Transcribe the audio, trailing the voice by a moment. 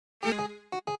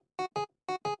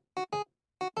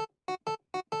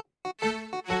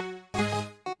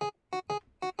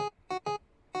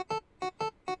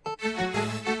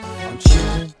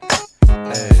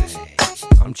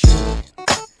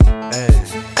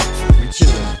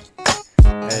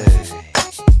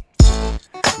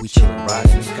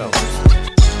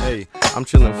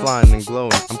flying and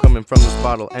glowing. I'm coming from this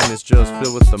bottle and it's just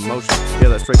filled with emotion. Yeah,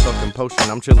 that straight fucking potion.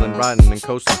 I'm chillin', riding and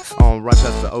coasting on right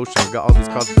past the ocean. Got all these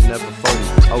cards but never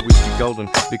folding. Always be golden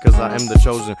because I am the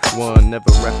chosen one. Never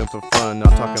rapping for fun,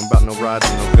 not talking about no riding,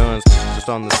 no guns. Just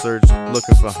on the surge,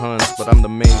 looking for huns. But I'm the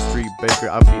main street baker,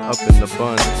 I be up in the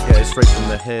bun. Yeah, it's straight from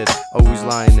the head, always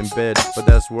lying in bed. But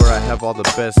that's where I have all the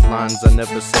best lines I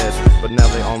never said. But now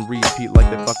they on repeat like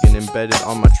they fucking embedded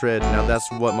on my tread. Now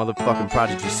that's what motherfucking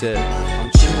Prodigy said. I'm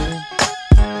chillin',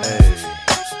 hey,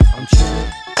 I'm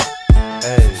chillin',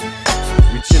 hey,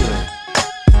 we chillin',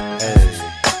 hey,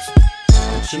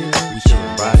 I'm chillin', we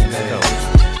chillin', riding the coast.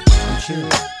 I'm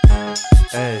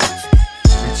chillin', hey,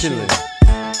 we chillin',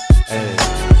 hey,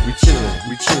 we chillin',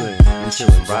 we chillin', we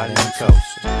chillin', riding the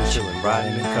coast. We chillin',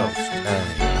 riding the coast,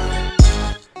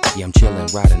 hey. Yeah, I'm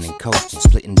chillin', riding and coastin',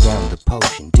 splitting down the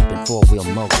potion, dipping four-wheel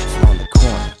motion on the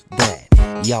corner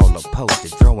that y'all are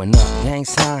posted, throwing up gang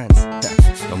signs.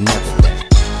 Don't never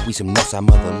that. We some Northside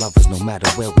mother lovers, no matter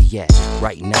where we at.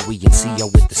 Right now we in CO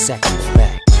with the sack in the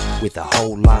back, with a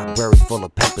whole library full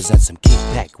of papers and some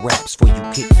kickback raps for you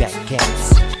kickback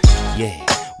cats. Yeah,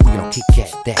 we gon' kick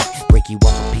at that, break you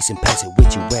off a piece and pass it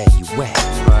with you where you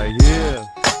at. Right here,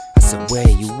 I said where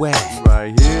you at?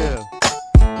 right here,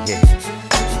 Yeah,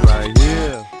 right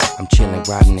here. I'm chillin',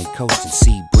 riding and coastin',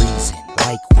 sea breezing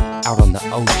like we out on the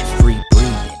ocean, free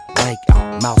breathing like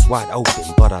our mouths wide open,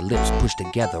 but our lips pushed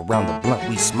together around the blunt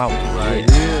we smoking. Right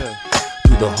Yeah, here,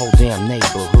 through the whole damn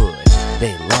neighborhood,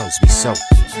 their lungs be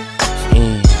soaking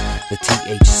in the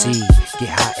THC. Get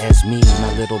high as me,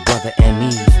 my little brother and me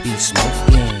be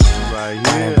smoking. right Riding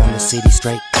here, around the city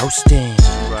straight coasting,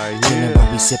 right chillin' here,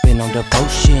 while we sippin' on the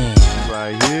potion.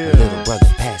 right here, Little brother,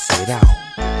 pass it out.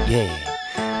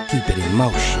 Yeah, keep it in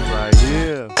motion. right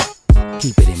here,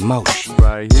 Keep it in motion.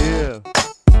 right here,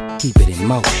 Keep it in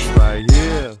motion. right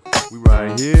here. We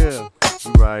right here,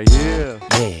 we right here.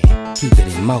 Yeah, keep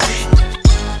it in motion.